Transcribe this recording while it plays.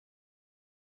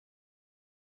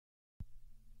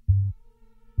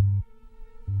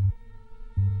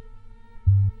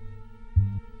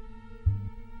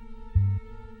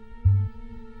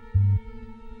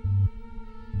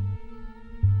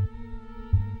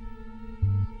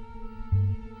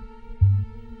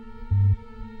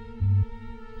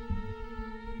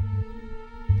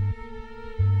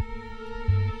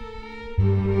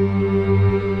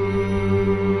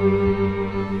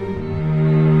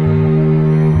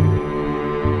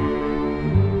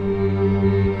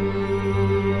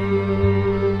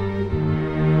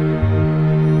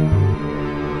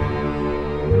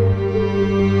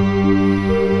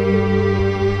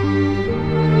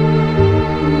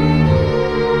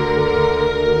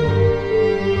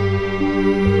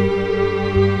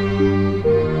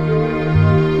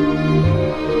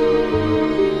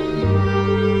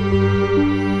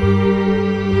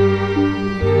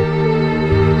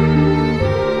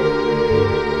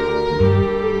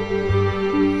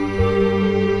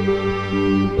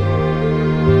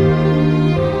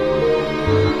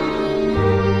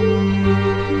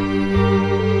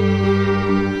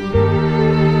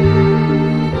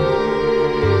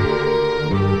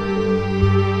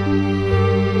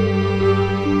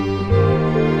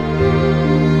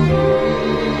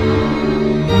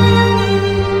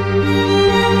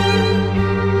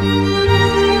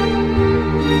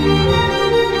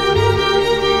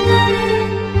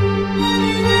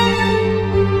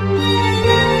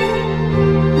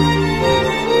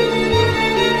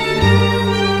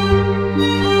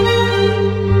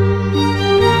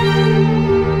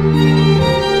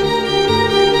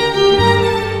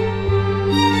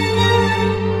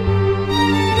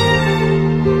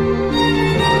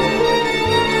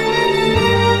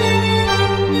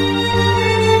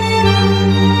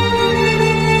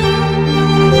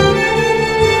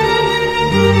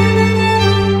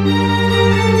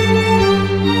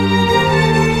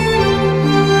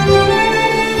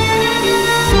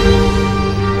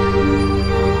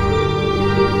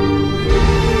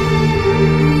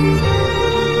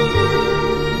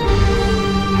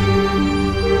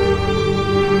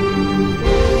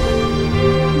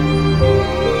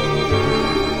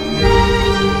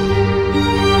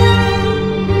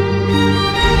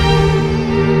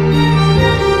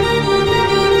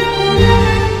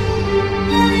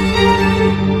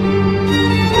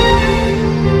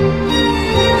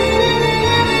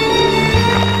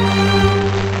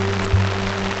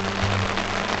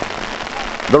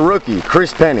the rookie,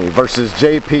 Chris Penny, versus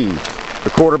JP, the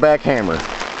quarterback hammer.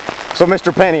 So,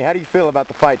 Mr. Penny, how do you feel about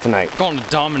the fight tonight? Going to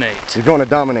dominate. You're going to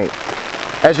dominate.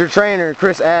 As your trainer,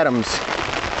 Chris Adams,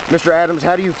 Mr. Adams,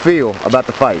 how do you feel about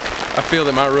the fight? I feel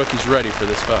that my rookie's ready for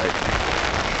this fight.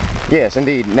 Yes,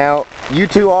 indeed. Now, you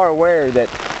two are aware that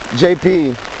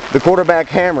JP, the quarterback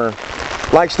hammer,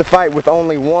 likes to fight with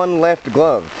only one left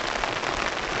glove.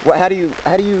 How do you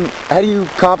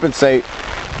compensate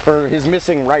for his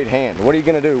missing right hand? What are you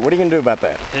gonna do? What are you gonna do about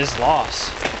that? His loss.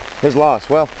 His loss.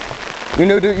 Well,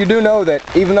 you do know that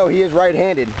even though he is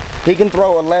right-handed, he can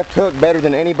throw a left hook better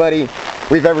than anybody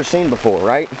we've ever seen before,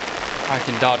 right? I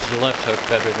can dodge the left hook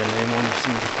better than anyone we've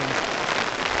seen before.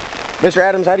 Mr.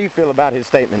 Adams, how do you feel about his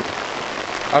statement?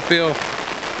 I feel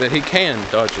that he can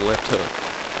dodge a left hook,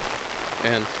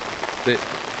 and that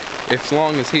as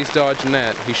long as he's dodging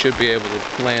that, he should be able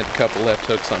to land a couple left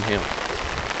hooks on him.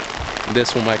 And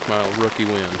this will make my rookie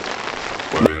win.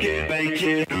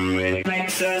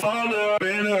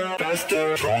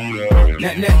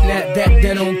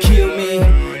 That don't kill me,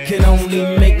 can only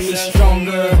make me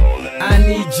stronger. I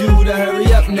need you to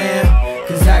hurry up now,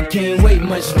 cause I can't wait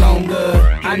much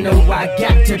longer. I know I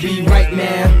got to be right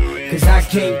now, cause I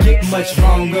can't get much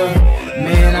stronger.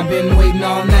 Man, I've been waiting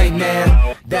all night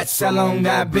now, that's how long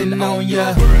I've been on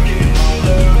ya.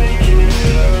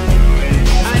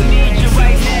 I need you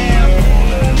right now,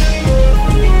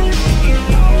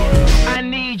 I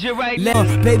need you right now.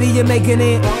 Baby, you're making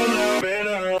it.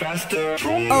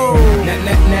 Oh,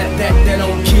 that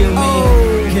don't kill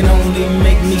me, can only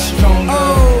make me stronger.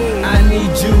 I need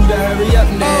you to hurry up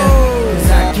now, cause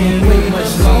I can't wait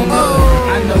much longer.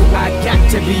 I know I got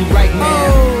to be right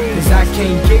now, cause I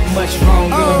can't get much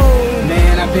stronger.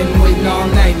 Man, I've been waiting all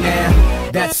night now,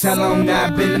 that's how long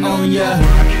I've been on ya.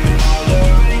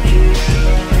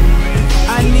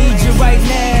 I need you right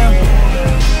now,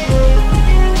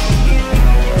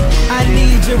 I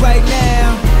need you right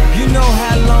now. You know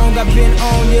how long I've been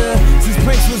on ya, since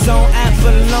Prince was on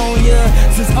Apollonia,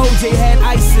 since OJ had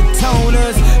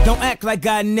isotoners. Don't act like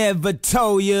I never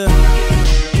told ya,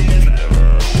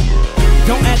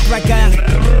 don't act like I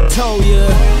told ya,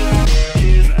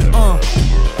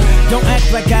 don't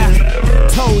act like I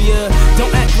told ya,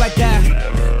 don't act like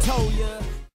I told ya.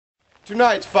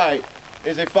 Tonight's fight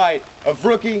is a fight of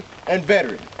rookie and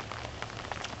veteran.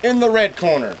 In the red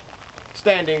corner,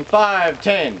 standing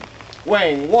 5'10",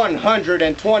 weighing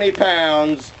 120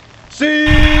 pounds, C-PIZZLE!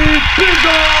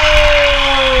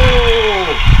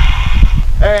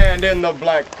 And in the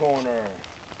black corner,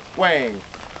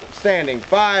 standing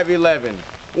 5'11",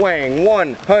 weighing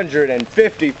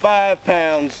 155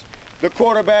 pounds, the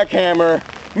quarterback hammer,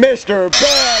 Mr.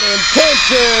 Bad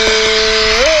Intentions!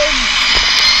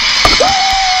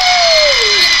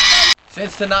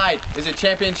 Since tonight is a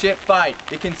championship fight,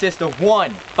 it consists of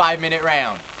one 5-minute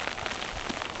round.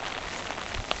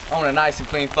 I want a nice and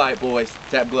clean fight, boys.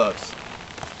 Tap gloves.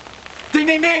 Ding,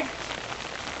 ding, ding! Is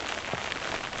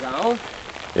that on?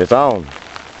 It's on.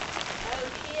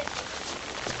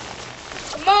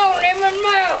 Come on,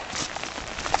 Emmett.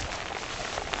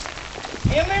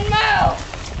 Get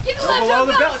the left below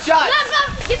the belt shot.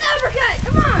 Get the uppercut.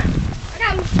 Come on.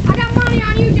 I got money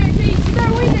on you, JP. You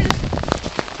better win this.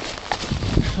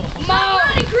 Come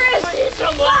on, Chris.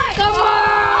 Come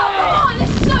on. This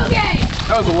is so gay.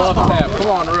 That was a love tap. Come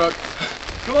on, Rook.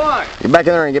 Come on. Get back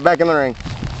in the ring. Get back in the ring.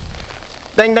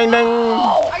 Ding, ding, ding.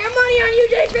 Oh, I got money on you,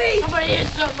 JP. Somebody hit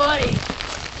somebody.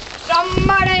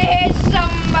 Somebody hit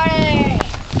somebody.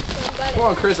 Come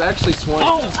on, Chris. Actually swung.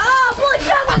 Oh, boy,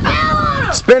 shot my tail on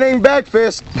him. Spinning back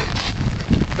fist.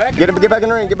 Get back in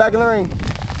the ring. Get back in the ring.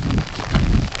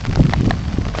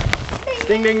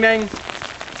 Ding, ding, ding.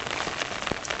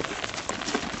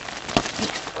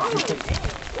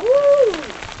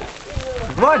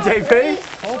 Come on, JP.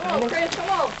 Come on, Chris, come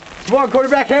on. Come on,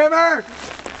 quarterback hammer.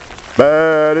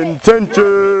 Bad Intentions.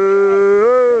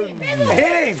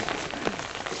 Hit him.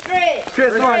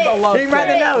 Chris, come on. Hit him right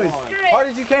in the nose. Hard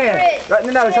as you can. Right in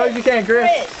the nose. Hard as you can, Chris.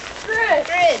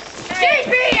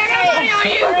 JP, I got money on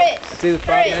you. See the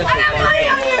fight? I got money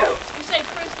on you. You say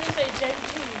Chris, you say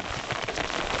JP.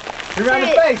 You're around the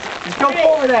face. Just go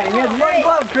forward that. You have one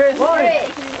glove, Chris.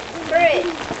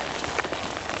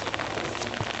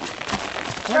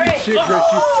 Shit, Chris,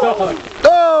 you suck.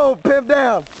 Oh, pimp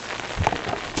down.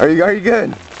 Are you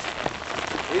good?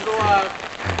 He's alive.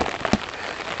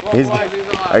 He's alive.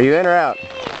 Are you in or out?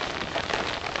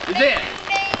 He's in.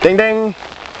 Ding, ding.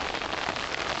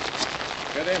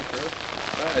 Get in, Chris.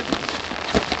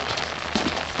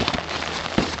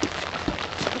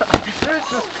 Chris,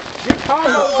 get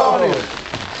combos on him.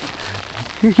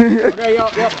 Okay,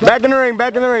 y'all. Back in the ring.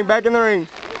 Back in the ring. Back in the ring.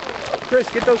 Chris,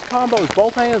 get those combos.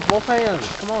 Both hands, both hands.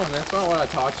 Come on, that's not what I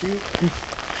taught you.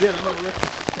 Get another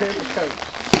coach.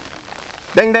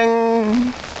 Ding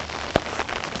ding.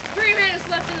 3 minutes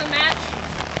left in the match.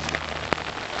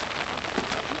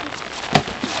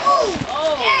 Oh.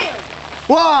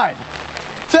 1,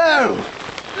 2,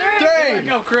 3,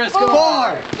 Go, Chris. 4,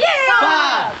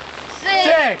 Yeah! 5,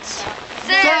 6,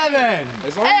 6, 7,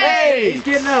 As long as 8, He's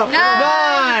getting up.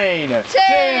 9,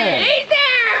 10. He's there!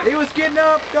 He was getting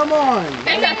up. Come on.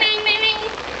 Ding, ding, ding, ding,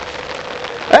 ding.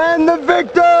 And the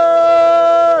victor